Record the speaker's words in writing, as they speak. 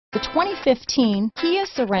The 2015 Kia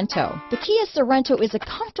Sorento. The Kia Sorento is a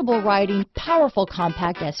comfortable riding, powerful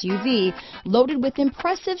compact SUV loaded with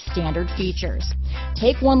impressive standard features.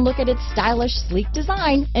 Take one look at its stylish, sleek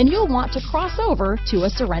design and you'll want to cross over to a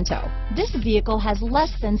Sorento. This vehicle has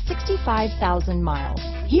less than 65,000 miles.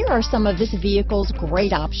 Here are some of this vehicle's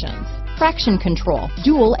great options: traction control,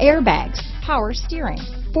 dual airbags, power steering,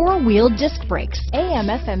 four-wheel disc brakes,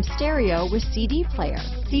 AM/FM stereo with CD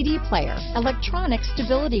player, electronic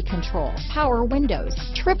stability control, power windows,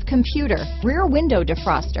 trip computer, rear window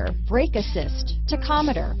defroster, brake assist,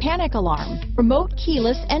 tachometer, panic alarm, remote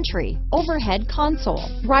keyless entry, overhead console,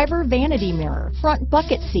 driver vanity mirror, front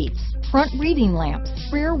bucket seats, front reading lamps,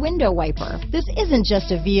 rear window wiper. This isn't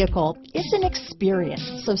just a vehicle, it's an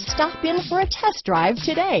experience. So stop in for a test drive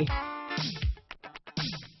today.